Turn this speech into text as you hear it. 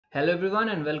Hello everyone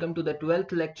and welcome to the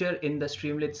 12th lecture in the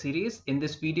Streamlit series. In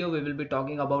this video, we will be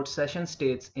talking about session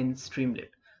states in Streamlit.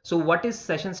 So what is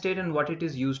session state and what it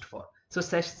is used for? So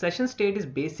session state is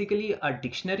basically a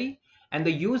dictionary, and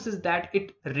the use is that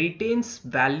it retains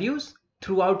values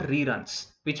throughout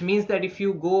reruns, which means that if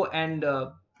you go and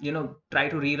try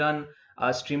to rerun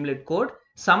Streamlit code,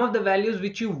 some of the values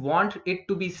which you want it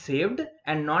to be saved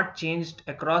and not changed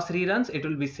across reruns, it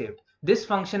will be saved. This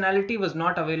functionality was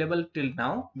not available till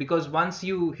now because once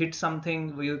you hit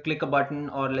something, you click a button,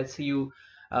 or let's say you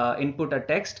input a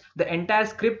text, the entire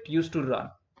script used to run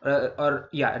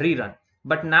rerun.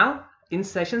 But now in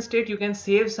session state, you can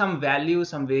save some values,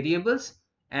 some variables,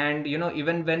 and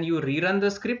even when you rerun the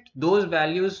script, those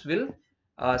values will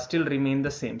still remain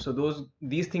the same. So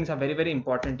these things are very, very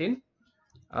important in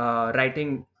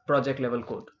writing project level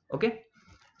code. Okay.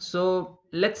 So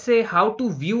let's say how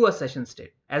to view a session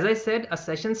state. As I said, a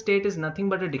session state is nothing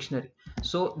but a dictionary.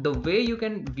 So the way you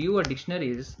can view a dictionary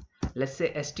is, let's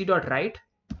say st.write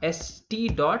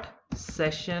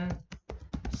st.session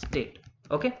state.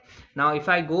 Okay. Now if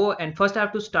I go and first I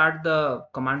have to start the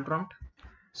command prompt.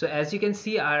 So as you can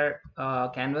see, our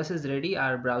canvas is ready,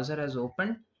 our browser has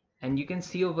opened, and you can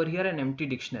see over here an empty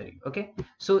dictionary. Okay,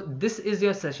 so this is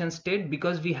your session state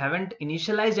because we haven't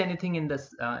initialized anything in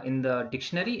this in the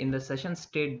dictionary, in the session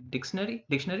state dictionary.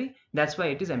 That's why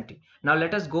it is empty. Now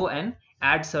let us go and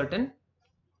add certain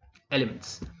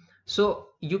elements. So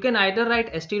you can either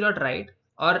write st.write,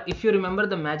 or if you remember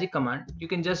the magic command, you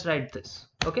can just write this.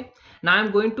 Okay, now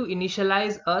I'm going to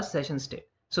initialize a session state.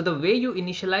 So the way you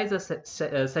initialize a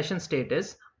session state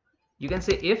is, you can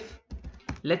say if,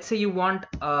 let's say you want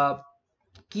a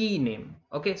key name.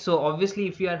 Okay, so obviously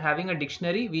if you are having a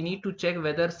dictionary, we need to check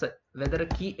whether a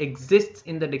key exists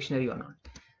in the dictionary or not.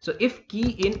 So if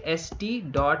key in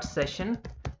st.session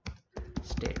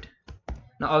state.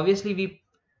 Now obviously we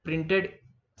printed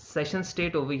session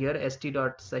state over here,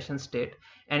 st.session state,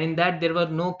 and in that there were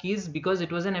no keys because it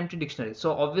was an empty dictionary.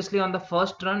 So obviously on the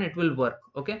first run it will work.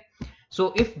 Okay,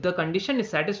 so if the condition is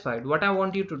satisfied, what I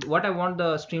want the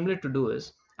Streamlit to do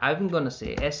is, I'm going to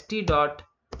say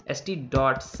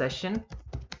st.session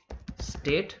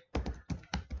state,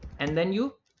 and then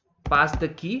you pass the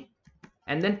key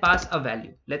and then pass a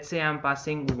value. Let's say I'm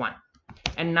passing 1,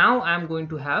 and now I'm going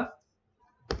to have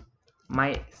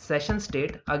my session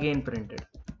state again printed.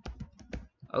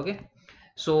 Okay,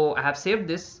 so I have saved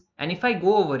this, and if I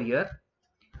go over here,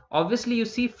 obviously you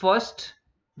see first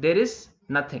there is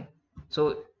nothing.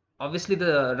 So obviously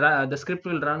the script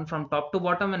will run from top to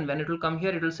bottom, and when it will come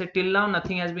here, it will say till now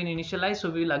nothing has been initialized, so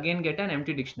we will again get an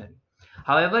empty dictionary.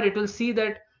 However, it will see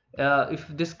that if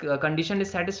this condition is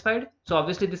satisfied, so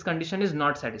obviously this condition is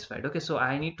not satisfied. Okay, so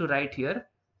I need to write here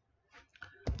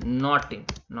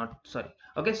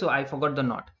okay, so I forgot the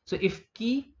not. So if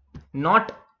key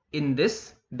not in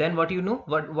this, then what do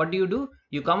you do?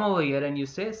 You come over here and you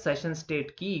say session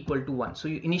state key equal to 1. So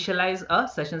you initialize a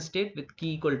session state with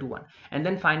key equal to 1, and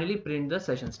then finally print the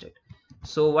session state.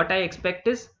 So what I expect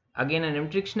is again an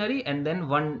empty dictionary, and then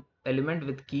one element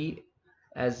with key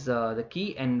as the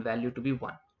key and value to be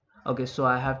 1. Okay, so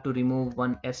I have to remove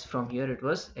one s from here, it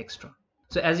was extra.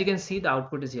 So as you can see, the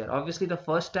output is here. Obviously the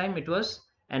first time it was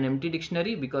an empty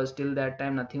dictionary because till that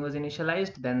time nothing was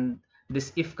initialized. Then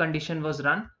this if condition was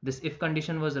run,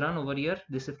 over here,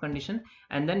 this if condition,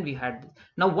 and then we had this.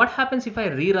 Now what happens if I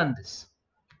rerun this?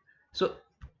 So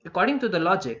according to the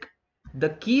logic,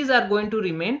 the keys are going to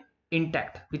remain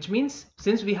intact, which means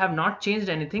since we have not changed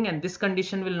anything and this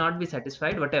condition will not be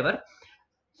satisfied, whatever.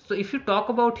 So if you talk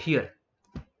about here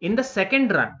in the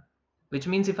second run, which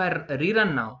means if I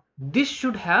rerun now, this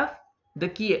should have the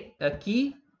key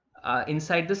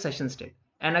inside the session state,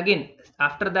 and again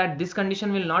after that this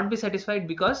condition will not be satisfied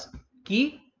because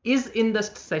key is in the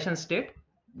session state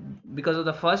because of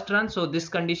the first run. So this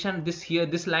condition,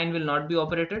 this line will not be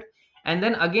operated, and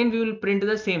then again we will print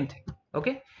the same thing.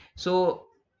 Okay, so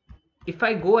if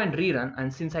I go and rerun,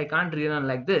 and since I can't rerun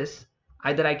like this,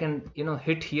 either I can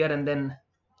hit here and then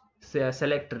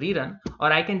select rerun,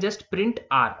 or I can just print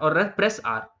R or press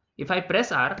R. If I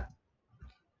press R,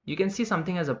 you can see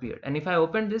something has appeared, and if I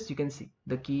open this, you can see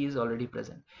the key is already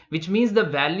present, which means the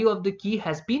value of the key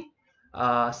has been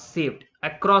saved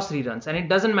across reruns. And it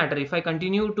doesn't matter if I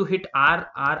continue to hit R,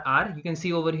 you can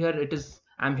see over here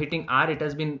I'm hitting R, it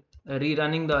has been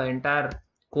rerunning the entire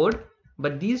code,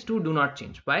 but these two do not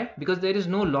change. Why? Because there is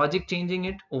no logic changing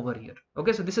it over here.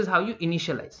 Okay, so this is how you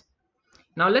initialize.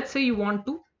 Now let's say you want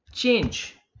to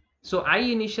change. So I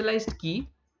initialized key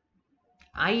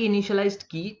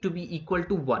to be equal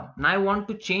to 1. Now I want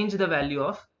to change the value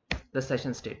of the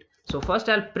session state. So first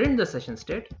I'll print the session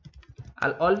state.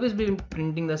 I'll always be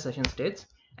printing the session states,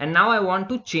 and now I want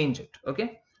to change it.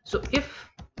 Okay, so if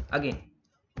again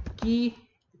key,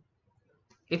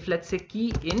 if let's say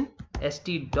key in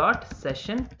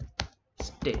st.session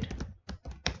state,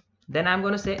 then I'm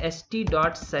going to say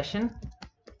st.session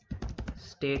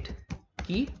state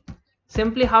key.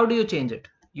 Simply how do you change it?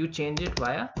 You change it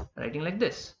via writing like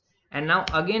this, and now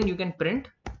again you can print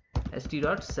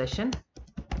st.session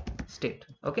state.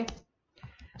 Okay,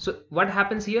 so what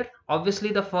happens here?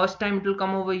 Obviously the first time it will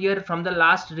come over here from the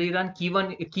last rerun,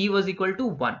 key was equal to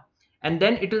 1, and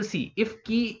then it will see if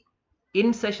key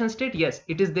in session state, yes,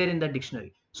 it is there in the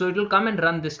dictionary, so it will come and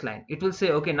run this line. It will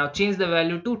say, okay, now change the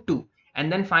value to 2,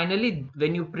 and then finally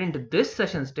when you print this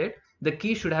session state, the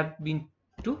key should have been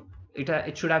 2,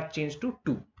 it should have changed to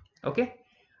 2. Okay,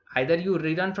 either you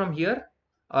rerun from here,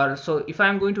 or so if I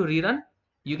am going to rerun,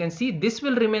 you can see this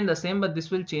will remain the same, but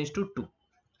this will change to 2.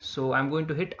 So I'm going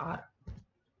to hit R.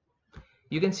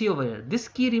 You can see over here this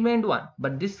key remained 1,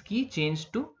 but this key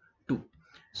changed to 2.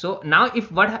 So now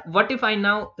if what if I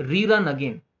now rerun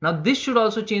again? Now this should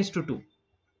also change to 2.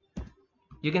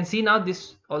 You can see now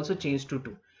this also changed to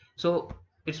 2. So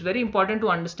it's very important to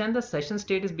understand the session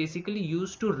state is basically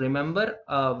used to remember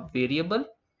a variable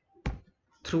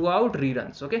throughout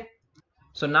reruns. Okay,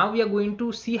 so now we are going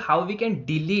to see how we can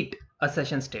delete a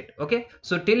session state. Okay,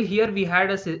 so till here we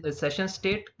had a session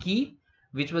state key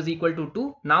which was equal to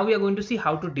 2. Now we are going to see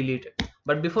how to delete it,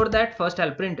 but before that first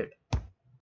I'll print it.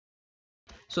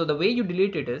 So the way you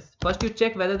delete it is, first you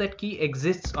check whether that key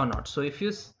exists or not. So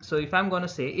if I'm going to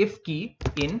say if key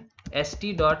in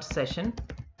st.session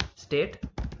state,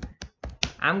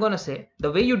 I'm going to say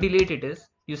the way you delete it is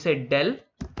you say del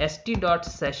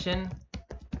st.session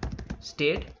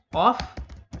state of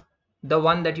the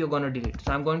one that you're going to delete.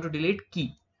 So I'm going to delete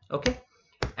key. Okay,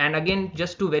 and again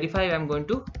just to verify, I'm going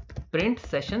to print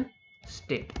session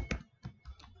state.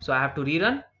 So I have to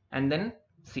rerun and then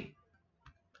see.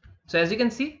 So as you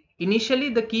can see, initially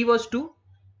the key was 2,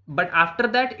 but after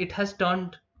that it has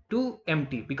turned to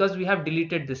empty because we have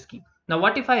deleted this key. Now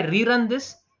what if I rerun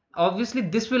this? Obviously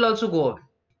this will also go away.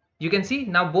 You can see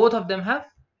now both of them have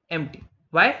empty.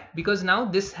 Why? Because now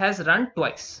this has run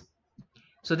twice.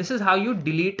 So this is how you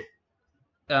delete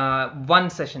one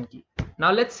session key.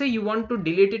 Now let's say you want to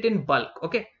delete it in bulk.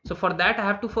 Okay, so for that I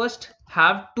have to first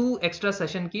have 2 extra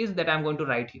session keys that I'm going to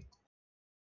write here.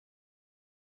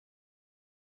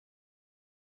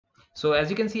 So as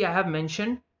you can see, I have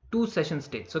mentioned 2 session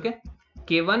states. Okay,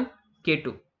 k1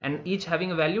 k2, and each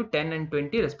having a value 10 and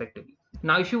 20 respectively.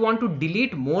 Now if you want to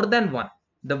delete more than one,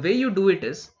 the way you do it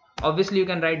is, obviously you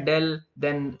can write del,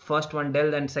 then first one del,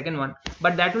 then second one,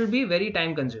 but that will be very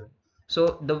time consuming.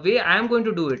 So the way I am going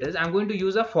to do it is I'm going to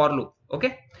use a for loop.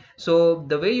 Okay, so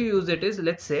the way you use it is,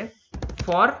 let's say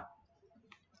for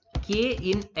k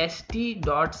in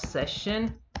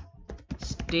st.session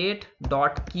state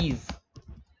dot keys.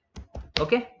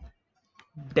 Okay,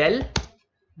 del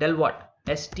what?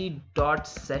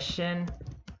 st.session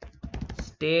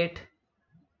state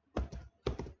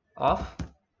of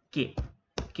k.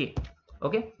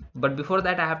 Okay, but before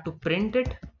that I have to print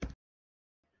it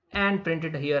and print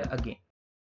it here again.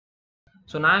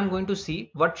 So now I'm going to see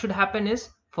what should happen is,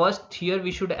 first here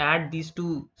we should add these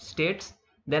 2 states,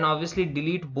 then obviously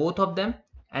delete both of them,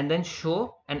 and then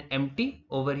show an empty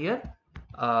over here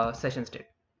session state.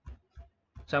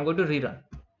 So I'm going to rerun.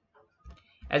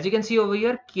 As you can see over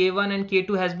here, k1 and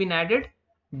k2 has been added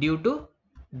due to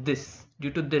this.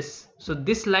 So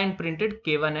this line printed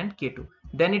k1 and k2.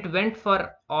 Then it went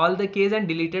for all the k's and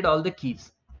deleted all the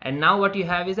keys. And now what you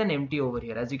have is an empty over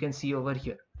here, as you can see over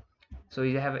here. So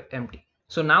you have empty.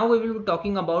 So now we will be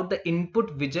talking about the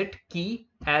input widget key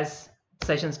as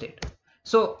session state.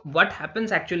 So what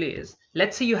happens actually is,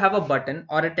 let's say you have a button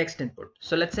or a text input.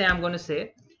 So let's say I'm going to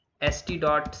say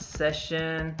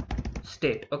st.session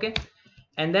state. Okay,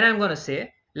 and then I'm going to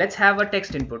say let's have a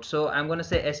text input. So I'm going to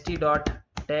say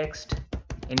st.text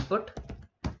input.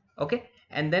 Okay,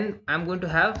 and then I'm going to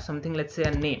have something, let's say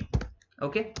a name.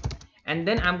 Okay, and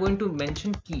then I'm going to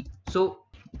mention key. So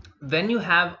when you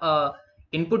have a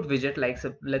input widget, like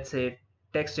let's say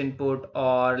text input,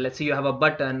 or let's say you have a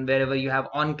button, wherever you have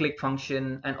on click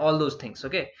function and all those things.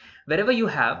 Okay, wherever you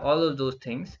have all of those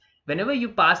things, whenever you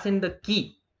pass in the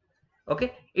key,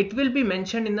 okay, it will be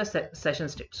mentioned in the session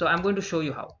state. So I'm going to show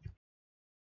you how.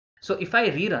 So if I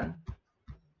rerun,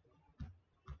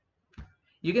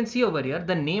 you can see over here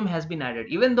the name has been added.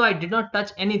 Even though I did not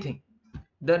touch anything,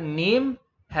 the name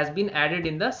has been added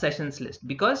in the sessions list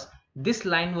because this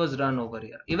line was run over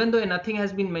here. Even though nothing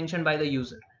has been mentioned by the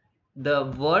user,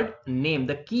 the word name,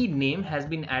 the key name, has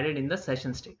been added in the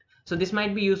session state. So this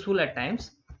might be useful at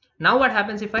times. Now what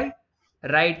happens if I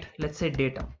write, let's say,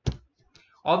 datum.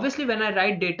 Obviously when I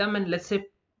write datum and let's say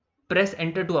press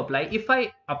enter to apply, if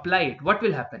I apply it, what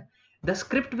will happen? The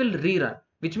script will rerun,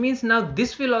 which means now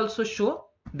this will also show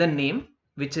the name,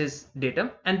 which is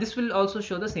datum, and this will also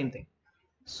show the same thing.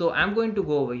 So I'm going to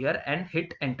go over here and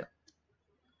hit enter.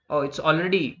 Oh, it's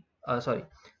already sorry,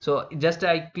 so just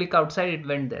I click outside, it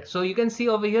went there. So you can see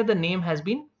over here the name has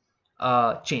been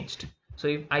changed. So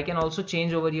if I can also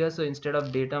change over here, so instead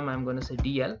of datum I'm going to say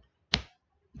DL.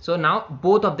 So now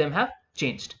both of them have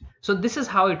changed. So this is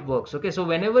how it works. Okay, so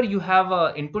whenever you have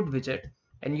a input widget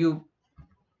and you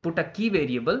put a key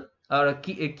variable or a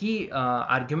key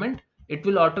argument, it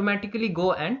will automatically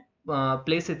go and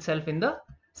place itself in the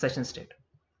session state.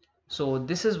 So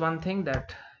this is one thing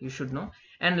that you should know.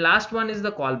 And last one is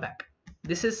the callback.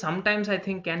 This is sometimes I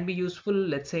think can be useful,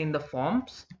 let's say in the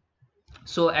forms.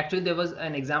 So actually there was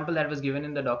an example that was given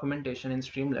in the documentation in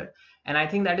Streamlit, and I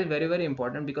think that is very, very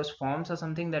important, because forms are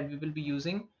something that we will be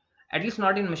using, at least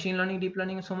not in machine learning, deep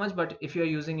learning so much, but if you are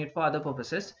using it for other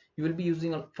purposes, you will be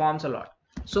using forms a lot.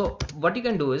 So what you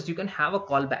can do is you can have a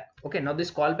callback. Okay, now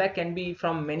this callback can be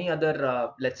from many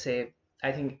other let's say,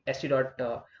 I think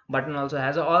button also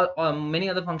has, or many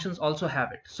other functions also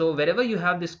have it. So wherever you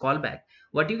have this callback,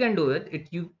 what you can do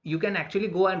you can actually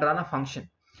go and run a function.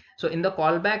 So in the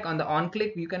callback, on the on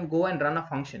click, you can go and run a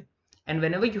function, and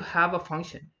whenever you have a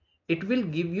function, it will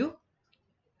give you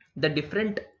the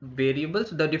different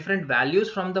variables, the different values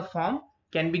from the form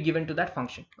can be given to that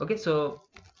function. Okay, so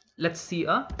let's see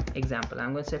a example.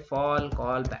 I'm going to say for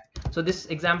callback. So this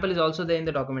example is also there in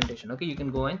the documentation. Okay, you can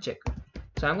go and check.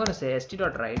 So I'm going to say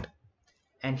st.write,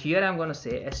 and here I'm going to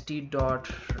say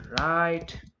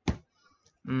st.write.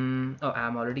 Oh,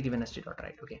 I'm already given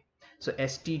st.write. Okay, so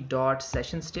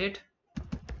st.session state,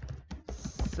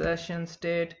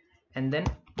 and then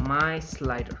my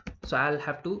slider. So I'll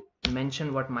have to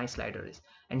mention what my slider is,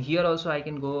 and here also I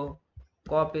can go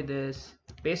copy this,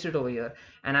 paste it over here,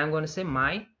 and I'm going to say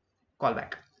my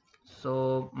callback.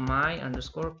 So my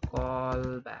underscore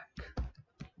callback.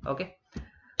 Okay,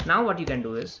 now what you can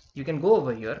do is you can go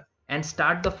over here and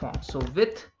start the form. So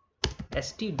with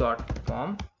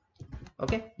st.form,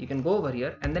 okay, you can go over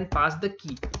here and then pass the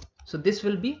key. So this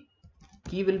will be,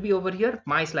 key will be over here,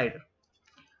 my slider,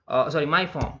 sorry, my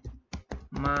form.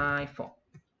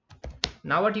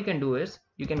 Now what you can do is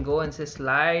you can go and say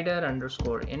slider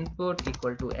underscore input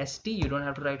equal to st. You don't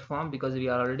have to write form because we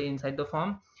are already inside the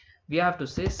form. We have to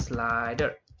say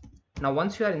slider. Now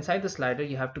once you are inside the slider,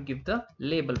 you have to give the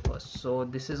label first. So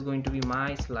this is going to be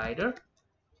my slider.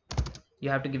 You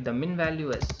have to give the min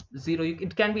value as 0.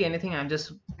 It can be anything, I'm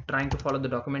just trying to follow the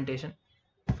documentation.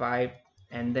 5,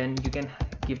 and then you can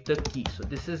give the key. So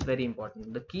this is very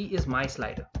important, the key is my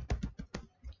slider.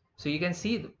 So you can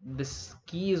see this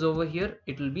key is over here,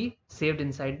 it will be saved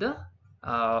inside the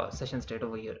session state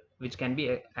over here, which can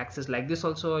be accessed like this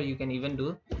also, or you can even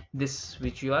do this,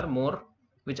 which I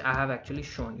have actually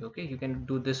shown you. Okay, you can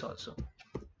do this also,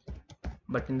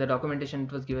 but in the documentation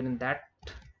it was given in that,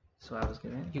 so I was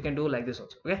given, you can do like this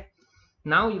also. Okay,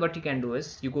 now what you can do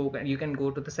is you can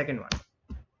go to the second one,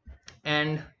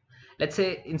 and let's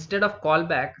say instead of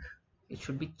callback it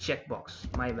should be checkbox.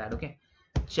 My bad. Okay,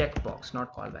 checkbox,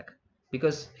 not callback,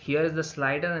 because here is the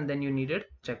slider and then you needed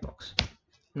checkbox.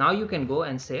 Now you can go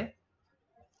and say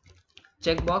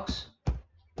checkbox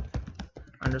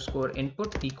underscore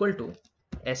input equal to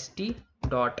st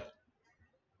dot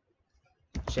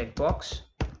checkbox,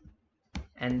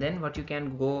 and then what you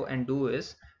can go and do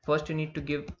is first you need to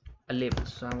give a label.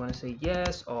 So I'm going to say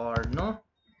yes or no,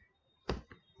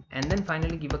 and then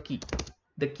finally give a key.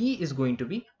 The key is going to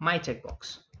be my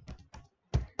checkbox.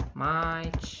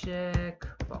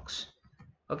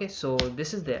 Okay, so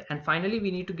this is there, and finally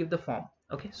we need to give the form.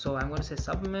 Okay, so I'm going to say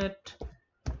submit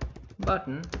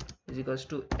button is equals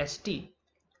to st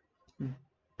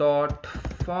dot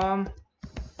form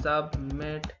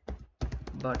submit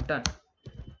button.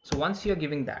 So once you're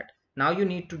giving that, now you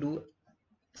need to do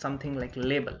something like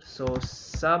label, so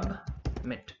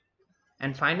submit,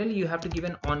 and finally you have to give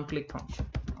an on click function.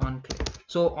 On click.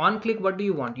 So on click, what do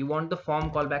you want? You want the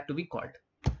form callback to be called.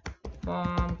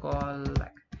 Form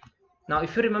callback. Now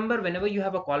if you remember, whenever you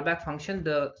have a callback function,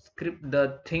 the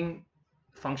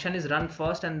function is run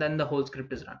first and then the whole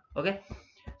script is run. Okay,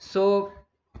 so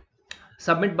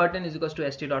submit button is equals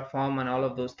to st.form and all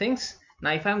of those things.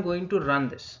 Now if I'm going to run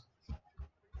this,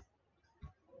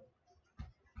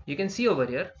 you can see over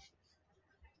here,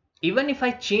 even if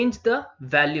I change the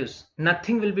values,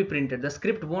 nothing will be printed, the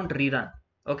script won't rerun.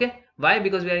 Okay, why?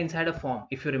 Because we are inside a form,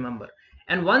 if you remember.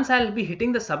 And once I'll be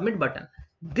hitting the submit button,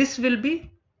 this will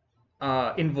be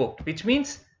invoked, which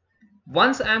means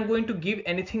once I'm going to give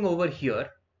anything over here,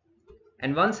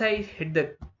 and once I hit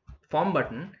the form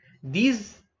button,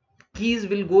 these keys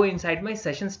will go inside my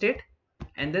session state,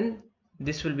 and then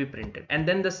this will be printed, and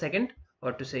then the second,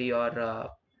 or to say your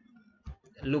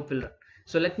loop will run.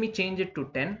 So let me change it to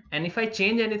 10, and if I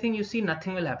change anything, you see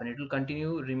nothing will happen. It will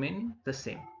continue remaining the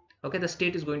same. Okay, the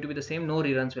state is going to be the same. No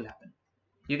reruns will happen.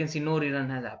 You can see no rerun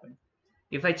has happened.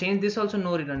 If I change this also,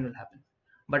 no rerun will happen.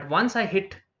 But once I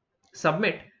hit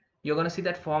submit, you're going to see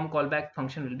that form callback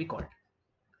function will be called,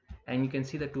 and you can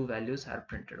see the two values are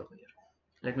printed over here.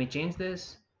 Let me change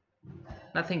this.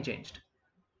 Nothing changed.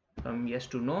 From yes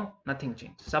to no, nothing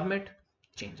changed. Submit,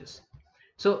 changes.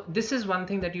 So this is one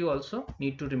thing that you also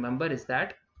need to remember, is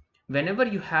that whenever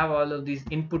you have all of these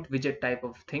input widget type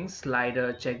of things,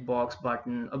 slider, checkbox,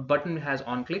 button, a button has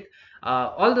on click,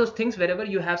 all those things, wherever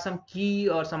you have some key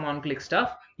or some on click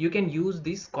stuff, you can use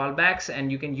these callbacks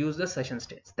and you can use the session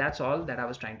states. That's all that I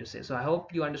was trying to say. So I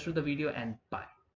hope you understood the video, and bye.